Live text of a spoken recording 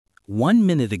1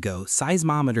 minute ago,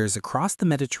 seismometers across the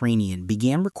Mediterranean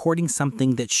began recording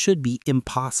something that should be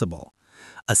impossible.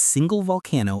 A single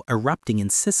volcano erupting in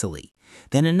Sicily,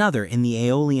 then another in the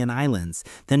Aeolian Islands,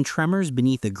 then tremors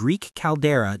beneath a Greek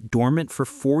caldera dormant for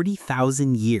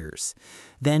 40,000 years,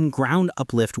 then ground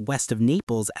uplift west of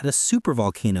Naples at a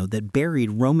supervolcano that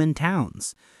buried Roman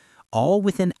towns, all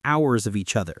within hours of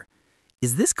each other.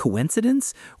 Is this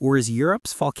coincidence, or is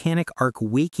Europe's volcanic arc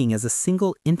waking as a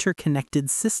single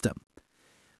interconnected system?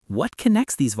 What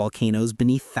connects these volcanoes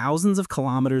beneath thousands of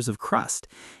kilometers of crust,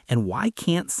 and why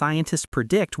can't scientists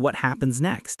predict what happens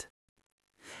next?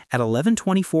 At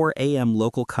 11:24 a.m.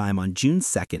 local time on June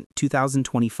 2,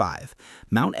 2025,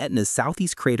 Mount Etna's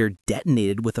southeast crater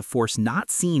detonated with a force not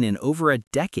seen in over a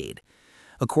decade.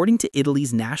 According to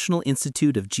Italy's National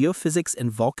Institute of Geophysics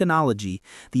and Volcanology,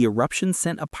 the eruption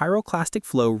sent a pyroclastic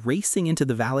flow racing into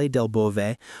the Valle del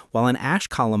Bove, while an ash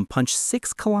column punched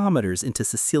 6 kilometers into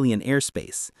Sicilian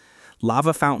airspace.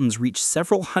 Lava fountains reached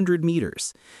several hundred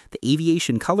meters. The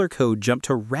aviation color code jumped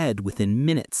to red within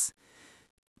minutes.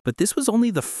 But this was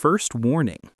only the first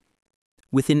warning.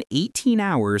 Within 18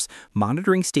 hours,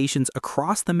 monitoring stations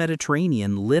across the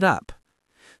Mediterranean lit up.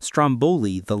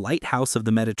 Stromboli, the lighthouse of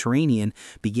the Mediterranean,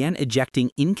 began ejecting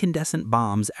incandescent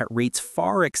bombs at rates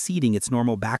far exceeding its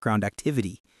normal background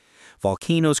activity.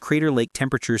 Volcanoes' crater lake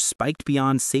temperatures spiked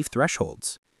beyond safe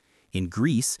thresholds. In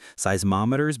Greece,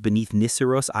 seismometers beneath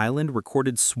Nisyros Island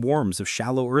recorded swarms of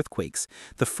shallow earthquakes,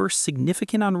 the first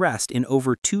significant unrest in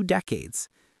over 2 decades.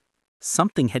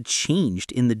 Something had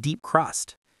changed in the deep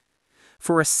crust.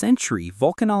 For a century,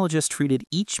 volcanologists treated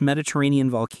each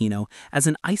Mediterranean volcano as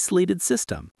an isolated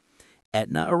system.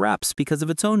 Etna erupts because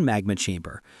of its own magma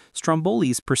chamber.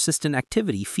 Stromboli's persistent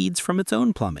activity feeds from its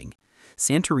own plumbing.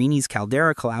 Santorini's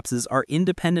caldera collapses are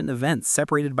independent events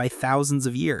separated by thousands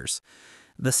of years.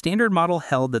 The standard model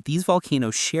held that these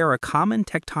volcanoes share a common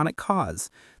tectonic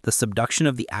cause, the subduction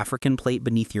of the African plate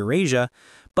beneath Eurasia,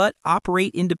 but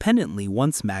operate independently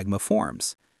once magma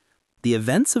forms. The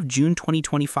events of June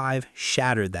 2025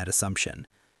 shattered that assumption.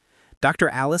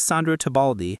 Dr. Alessandro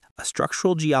Tebaldi, a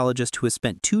structural geologist who has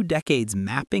spent 2 decades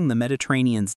mapping the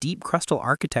Mediterranean's deep crustal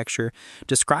architecture,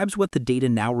 describes what the data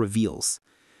now reveals.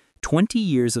 20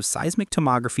 years of seismic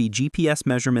tomography, GPS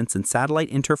measurements, and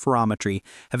satellite interferometry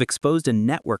have exposed a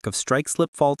network of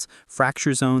strike-slip faults,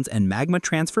 fracture zones, and magma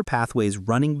transfer pathways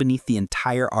running beneath the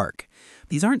entire arc.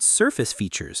 These aren't surface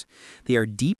features. They are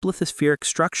deep lithospheric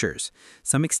structures,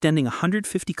 some extending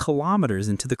 150 kilometers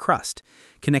into the crust,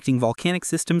 connecting volcanic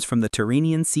systems from the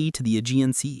Tyrrhenian Sea to the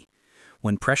Aegean Sea.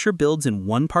 When pressure builds in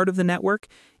one part of the network,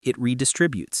 it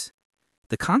redistributes.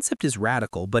 The concept is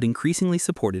radical but increasingly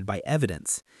supported by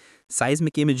evidence.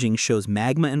 Seismic imaging shows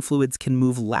magma and fluids can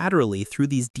move laterally through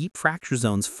these deep fracture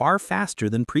zones far faster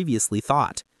than previously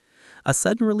thought. A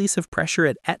sudden release of pressure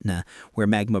at Etna, where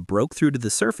magma broke through to the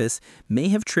surface, may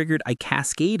have triggered a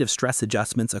cascade of stress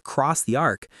adjustments across the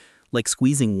arc, like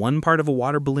squeezing one part of a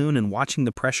water balloon and watching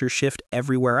the pressure shift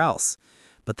everywhere else.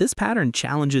 But this pattern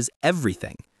challenges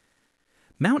everything.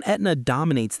 Mount Etna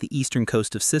dominates the eastern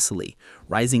coast of Sicily,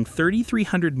 rising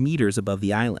 3,300 meters above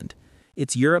the island.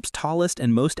 It's Europe's tallest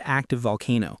and most active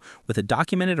volcano, with a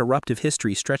documented eruptive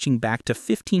history stretching back to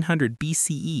 1500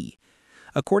 BCE.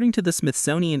 According to the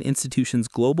Smithsonian Institution's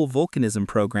Global Volcanism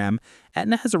Program,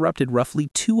 Etna has erupted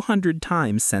roughly 200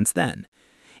 times since then.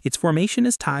 Its formation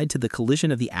is tied to the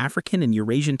collision of the African and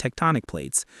Eurasian tectonic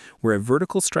plates, where a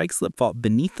vertical strike-slip fault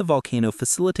beneath the volcano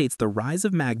facilitates the rise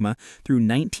of magma through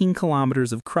 19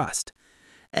 kilometers of crust.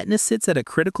 Etna sits at a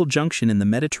critical junction in the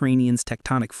Mediterranean's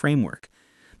tectonic framework.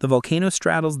 The volcano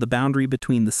straddles the boundary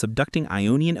between the subducting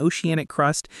Ionian oceanic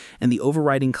crust and the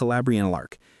overriding Calabrian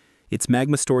arc. Its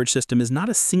magma storage system is not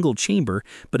a single chamber,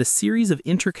 but a series of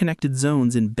interconnected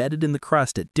zones embedded in the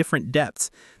crust at different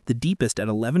depths, the deepest at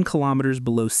 11 kilometers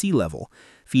below sea level,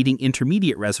 feeding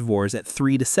intermediate reservoirs at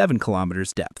 3 to 7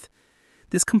 kilometers depth.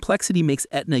 This complexity makes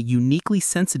Etna uniquely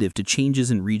sensitive to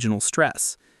changes in regional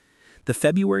stress. The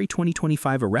February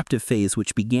 2025 eruptive phase,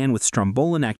 which began with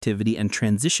strombolin activity and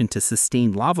transitioned to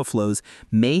sustained lava flows,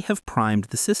 may have primed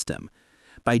the system.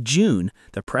 By June,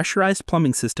 the pressurized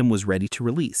plumbing system was ready to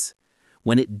release.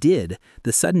 When it did,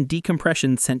 the sudden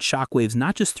decompression sent shockwaves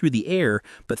not just through the air,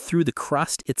 but through the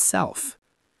crust itself.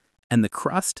 And the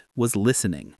crust was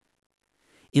listening.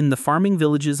 In the farming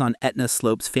villages on Etna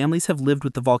slopes, families have lived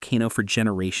with the volcano for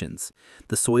generations.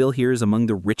 The soil here is among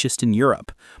the richest in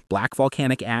Europe, black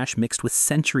volcanic ash mixed with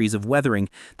centuries of weathering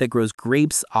that grows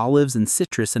grapes, olives, and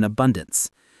citrus in abundance.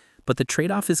 But the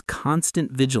trade-off is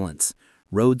constant vigilance.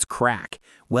 Roads crack,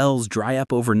 wells dry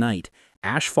up overnight,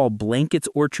 ashfall blankets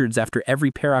orchards after every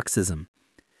paroxysm.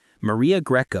 Maria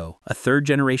Greco, a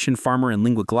third-generation farmer in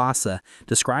lingua glossa,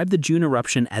 described the June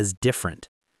eruption as different.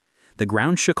 The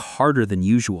ground shook harder than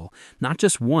usual, not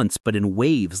just once but in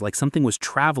waves like something was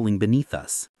traveling beneath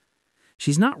us.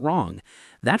 She's not wrong.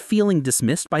 That feeling,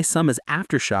 dismissed by some as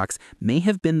aftershocks, may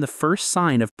have been the first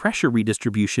sign of pressure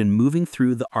redistribution moving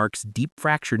through the Arc's deep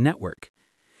fracture network.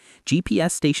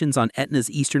 GPS stations on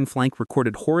Etna's eastern flank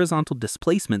recorded horizontal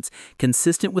displacements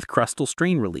consistent with crustal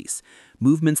strain release,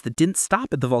 movements that didn't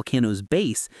stop at the volcano's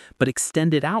base but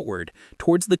extended outward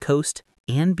towards the coast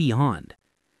and beyond.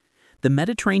 The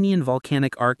Mediterranean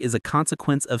Volcanic Arc is a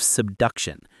consequence of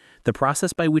subduction, the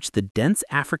process by which the dense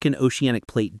African oceanic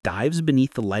plate dives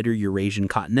beneath the lighter Eurasian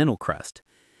continental crust.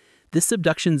 This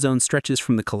subduction zone stretches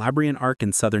from the Calabrian Arc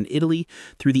in southern Italy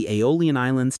through the Aeolian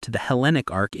Islands to the Hellenic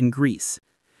Arc in Greece.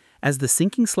 As the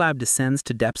sinking slab descends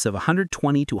to depths of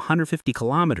 120 to 150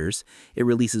 kilometers, it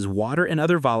releases water and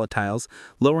other volatiles,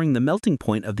 lowering the melting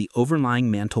point of the overlying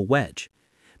mantle wedge.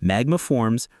 Magma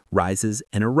forms, rises,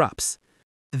 and erupts.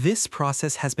 This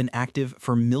process has been active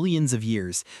for millions of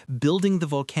years, building the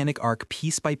volcanic arc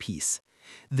piece by piece.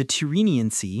 The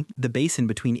Tyrrhenian Sea, the basin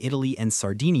between Italy and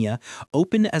Sardinia,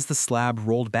 opened as the slab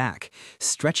rolled back,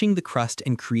 stretching the crust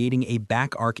and creating a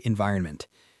back arc environment.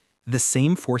 The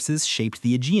same forces shaped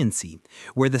the Aegean Sea,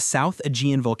 where the South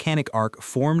Aegean volcanic arc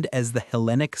formed as the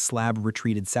Hellenic slab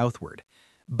retreated southward.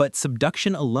 But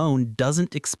subduction alone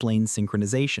doesn't explain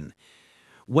synchronization.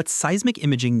 What seismic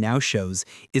imaging now shows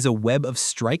is a web of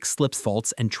strike-slip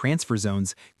faults and transfer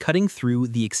zones cutting through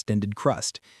the extended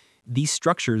crust. These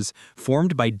structures,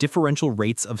 formed by differential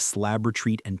rates of slab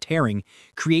retreat and tearing,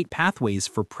 create pathways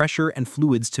for pressure and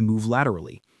fluids to move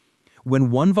laterally.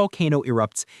 When one volcano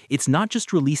erupts, it's not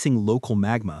just releasing local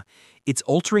magma, it's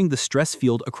altering the stress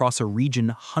field across a region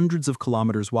hundreds of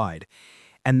kilometers wide.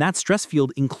 And that stress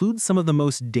field includes some of the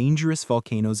most dangerous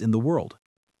volcanoes in the world.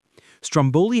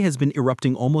 Stromboli has been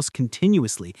erupting almost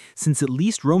continuously since at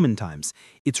least Roman times,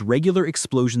 its regular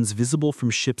explosions visible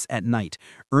from ships at night,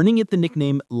 earning it the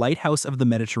nickname Lighthouse of the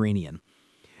Mediterranean.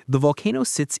 The volcano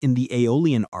sits in the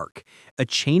Aeolian Arc, a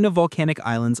chain of volcanic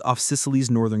islands off Sicily's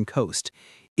northern coast.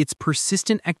 Its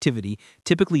persistent activity,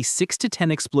 typically 6 to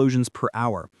 10 explosions per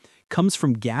hour, comes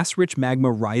from gas-rich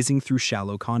magma rising through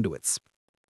shallow conduits.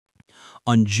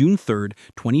 On June 3,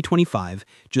 2025,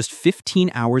 just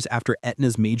 15 hours after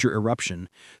Etna's major eruption,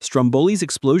 Stromboli's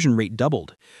explosion rate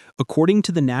doubled. According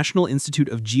to the National Institute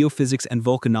of Geophysics and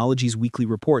Volcanology's weekly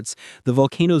reports, the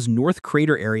volcano's north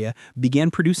crater area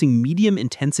began producing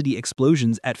medium-intensity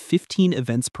explosions at 15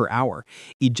 events per hour,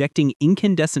 ejecting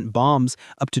incandescent bombs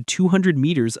up to 200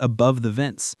 meters above the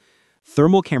vents.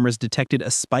 Thermal cameras detected a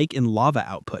spike in lava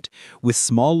output, with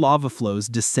small lava flows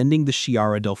descending the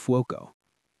Sciara del Fuoco.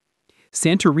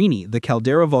 Santorini, the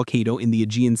caldera volcano in the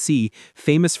Aegean Sea,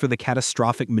 famous for the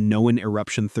catastrophic Minoan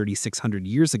eruption 3,600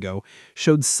 years ago,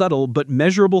 showed subtle but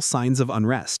measurable signs of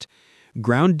unrest.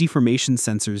 Ground deformation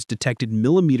sensors detected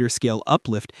millimeter-scale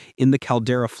uplift in the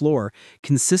caldera floor,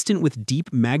 consistent with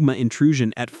deep magma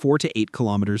intrusion at 4 to 8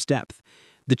 kilometers depth.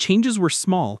 The changes were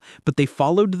small, but they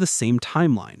followed the same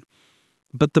timeline.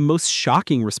 But the most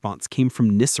shocking response came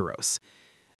from Nisyros.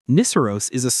 Nisyros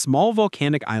is a small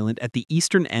volcanic island at the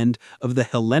eastern end of the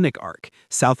Hellenic Arc,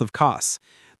 south of Kos.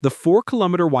 The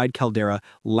 4-kilometer-wide caldera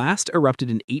last erupted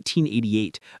in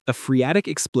 1888, a phreatic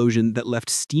explosion that left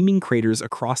steaming craters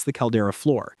across the caldera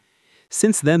floor.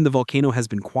 Since then, the volcano has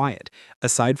been quiet,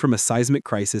 aside from a seismic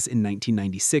crisis in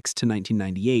 1996 to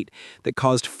 1998 that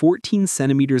caused 14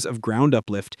 centimeters of ground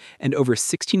uplift and over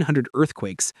 1,600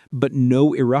 earthquakes, but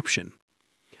no eruption.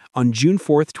 On June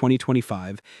 4,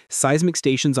 2025, seismic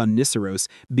stations on Nisyros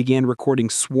began recording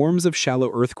swarms of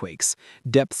shallow earthquakes,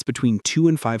 depths between 2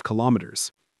 and 5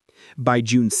 kilometers. By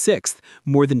June 6th,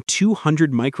 more than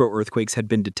 200 micro-earthquakes had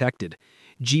been detected.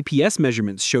 GPS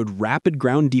measurements showed rapid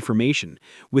ground deformation,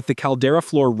 with the caldera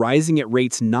floor rising at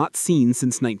rates not seen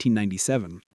since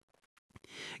 1997.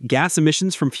 Gas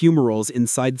emissions from fumaroles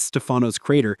inside Stefano's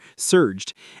crater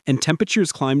surged, and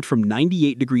temperatures climbed from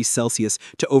 98 degrees Celsius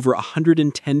to over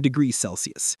 110 degrees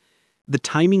Celsius. The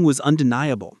timing was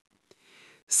undeniable.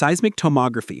 Seismic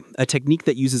tomography, a technique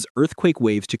that uses earthquake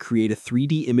waves to create a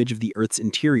 3D image of the Earth's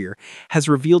interior, has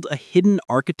revealed a hidden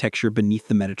architecture beneath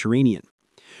the Mediterranean.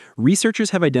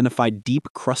 Researchers have identified deep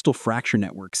crustal fracture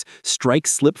networks,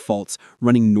 strike-slip faults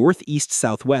running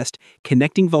northeast-southwest,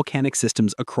 connecting volcanic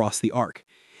systems across the arc.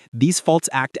 These faults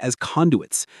act as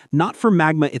conduits, not for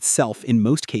magma itself in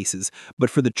most cases, but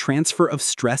for the transfer of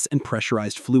stress and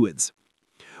pressurized fluids.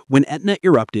 When Etna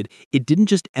erupted, it didn't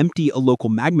just empty a local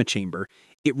magma chamber,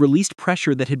 it released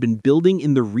pressure that had been building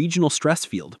in the regional stress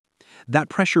field. That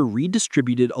pressure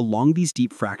redistributed along these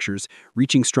deep fractures,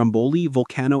 reaching Stromboli,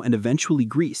 Vulcano, and eventually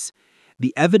Greece.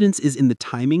 The evidence is in the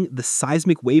timing, the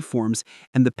seismic waveforms,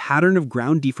 and the pattern of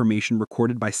ground deformation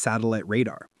recorded by satellite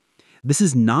radar. This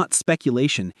is not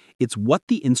speculation, it's what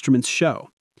the instruments show.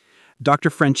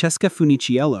 Dr. Francesca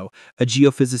Funiciello, a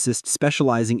geophysicist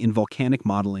specializing in volcanic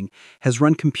modeling, has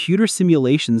run computer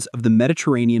simulations of the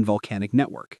Mediterranean Volcanic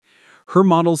Network. Her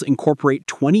models incorporate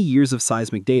 20 years of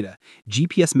seismic data,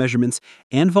 GPS measurements,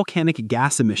 and volcanic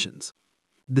gas emissions.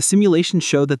 The simulations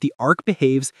show that the arc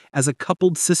behaves as a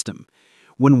coupled system.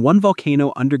 When one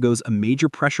volcano undergoes a major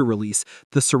pressure release,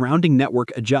 the surrounding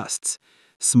network adjusts.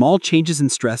 Small changes in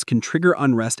stress can trigger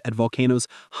unrest at volcanoes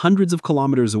hundreds of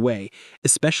kilometers away,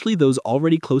 especially those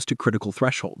already close to critical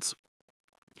thresholds.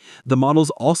 The models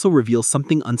also reveal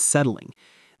something unsettling.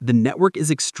 The network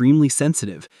is extremely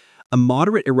sensitive. A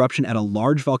moderate eruption at a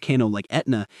large volcano like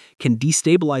Etna can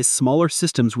destabilize smaller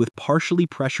systems with partially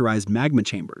pressurized magma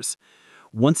chambers.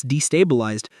 Once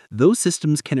destabilized, those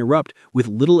systems can erupt with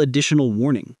little additional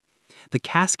warning. The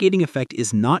cascading effect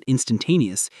is not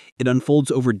instantaneous, it unfolds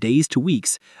over days to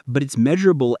weeks, but it's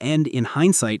measurable and, in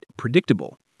hindsight,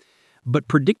 predictable. But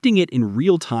predicting it in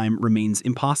real time remains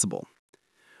impossible.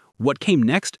 What came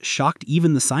next shocked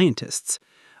even the scientists.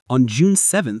 On June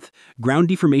 7th, ground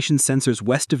deformation sensors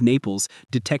west of Naples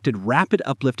detected rapid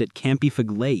uplift at Campi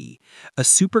Flegrei, a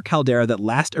super-caldera that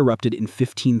last erupted in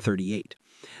 1538.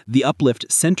 The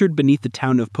uplift, centered beneath the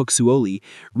town of Pozzuoli,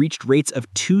 reached rates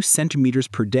of 2 centimeters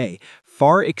per day,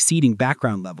 far exceeding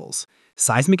background levels.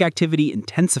 Seismic activity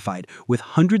intensified, with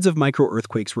hundreds of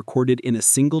micro-earthquakes recorded in a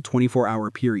single 24-hour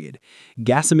period.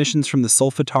 Gas emissions from the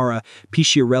Solfatara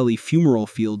Pisciarelli fumarole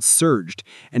fields surged,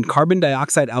 and carbon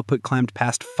dioxide output climbed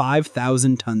past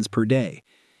 5,000 tons per day.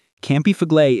 Campi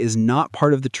Flegrei is not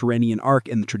part of the Mediterranean Arc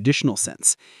in the traditional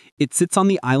sense. It sits on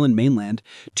the island mainland,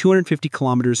 250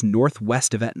 kilometers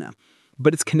northwest of Etna,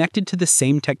 but it's connected to the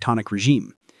same tectonic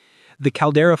regime. The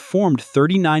caldera formed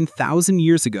 39,000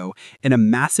 years ago in a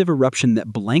massive eruption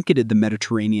that blanketed the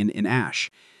Mediterranean in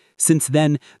ash. Since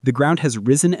then, the ground has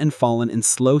risen and fallen in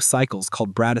slow cycles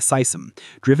called bradyseism,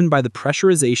 driven by the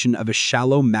pressurization of a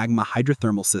shallow magma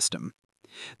hydrothermal system.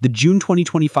 The June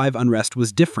 2025 unrest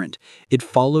was different. It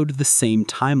followed the same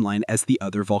timeline as the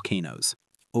other volcanoes.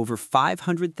 Over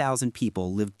 500,000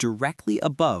 people live directly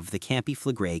above the Campi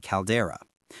Flegrei caldera.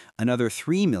 Another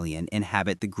 3 million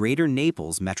inhabit the greater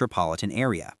Naples metropolitan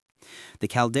area. The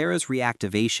caldera's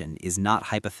reactivation is not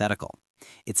hypothetical.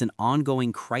 It's an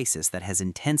ongoing crisis that has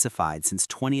intensified since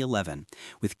 2011,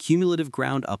 with cumulative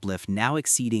ground uplift now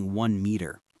exceeding 1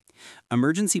 meter.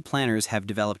 Emergency planners have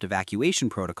developed evacuation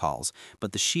protocols,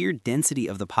 but the sheer density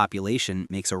of the population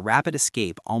makes a rapid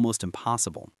escape almost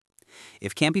impossible.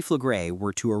 If Campi Flegrei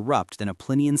were to erupt in a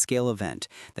Plinian-scale event,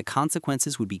 the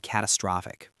consequences would be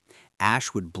catastrophic.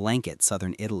 Ash would blanket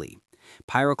southern Italy.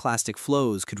 Pyroclastic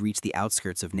flows could reach the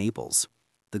outskirts of Naples.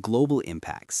 The global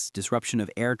impacts, disruption of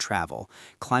air travel,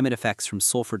 climate effects from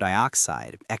sulfur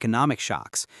dioxide, economic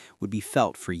shocks, would be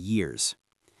felt for years.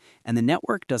 And the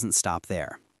network doesn't stop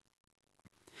there.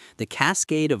 The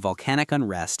cascade of volcanic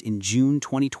unrest in June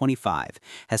 2025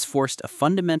 has forced a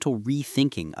fundamental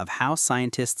rethinking of how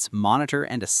scientists monitor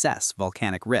and assess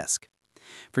volcanic risk.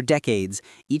 For decades,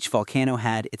 each volcano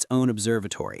had its own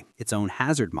observatory, its own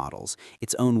hazard models,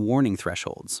 its own warning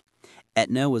thresholds.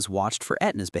 Etna was watched for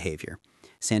Etna's behavior,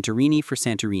 Santorini for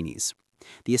Santorini's.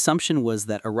 The assumption was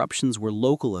that eruptions were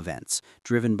local events,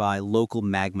 driven by local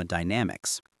magma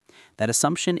dynamics. That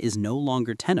assumption is no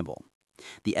longer tenable.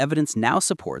 The evidence now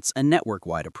supports a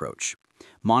network-wide approach.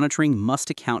 Monitoring must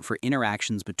account for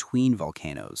interactions between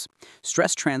volcanoes,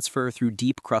 stress transfer through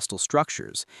deep crustal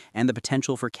structures, and the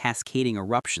potential for cascading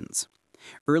eruptions.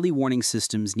 Early warning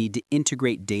systems need to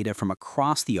integrate data from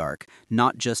across the arc,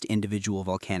 not just individual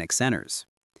volcanic centers.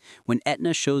 When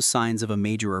Etna shows signs of a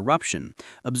major eruption,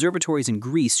 observatories in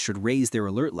Greece should raise their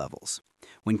alert levels.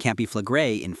 When Campi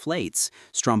Flegrei inflates,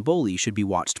 Stromboli should be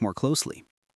watched more closely.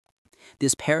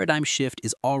 This paradigm shift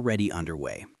is already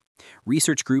underway.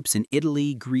 Research groups in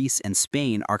Italy, Greece, and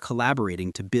Spain are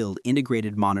collaborating to build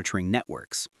integrated monitoring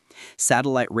networks.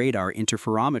 Satellite radar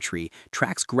interferometry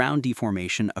tracks ground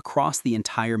deformation across the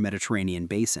entire Mediterranean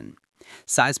basin.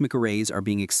 Seismic arrays are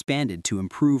being expanded to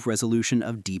improve resolution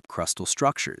of deep crustal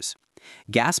structures.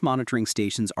 Gas monitoring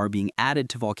stations are being added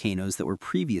to volcanoes that were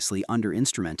previously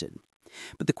under-instrumented.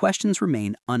 But the questions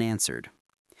remain unanswered.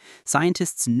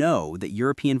 Scientists know that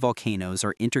European volcanoes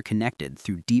are interconnected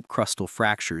through deep crustal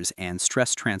fractures and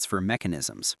stress transfer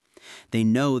mechanisms. They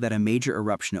know that a major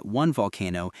eruption at one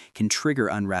volcano can trigger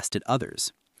unrest at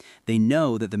others. They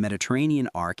know that the Mediterranean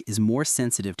arc is more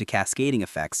sensitive to cascading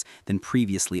effects than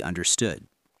previously understood.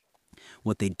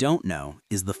 What they don't know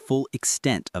is the full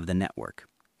extent of the network.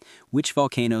 Which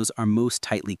volcanoes are most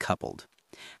tightly coupled?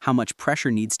 How much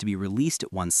pressure needs to be released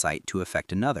at one site to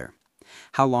affect another?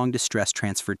 How long does stress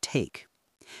transfer take?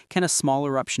 Can a small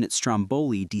eruption at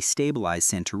Stromboli destabilize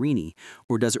Santorini,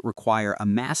 or does it require a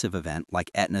massive event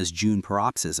like Etna's June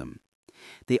paroxysm?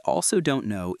 They also don't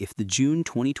know if the June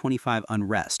 2025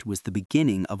 unrest was the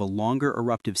beginning of a longer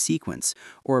eruptive sequence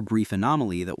or a brief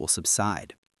anomaly that will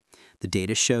subside. The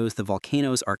data shows the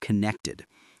volcanoes are connected.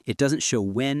 It doesn't show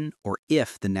when or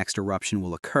if the next eruption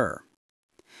will occur.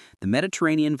 The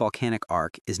Mediterranean Volcanic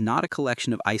Arc is not a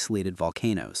collection of isolated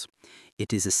volcanoes.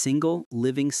 It is a single,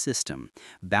 living system,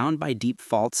 bound by deep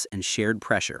faults and shared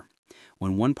pressure.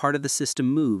 When one part of the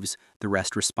system moves, the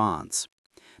rest responds.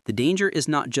 The danger is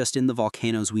not just in the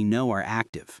volcanoes we know are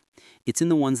active. It's in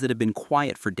the ones that have been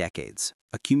quiet for decades,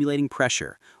 accumulating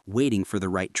pressure, waiting for the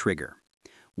right trigger.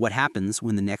 What happens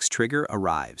when the next trigger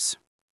arrives?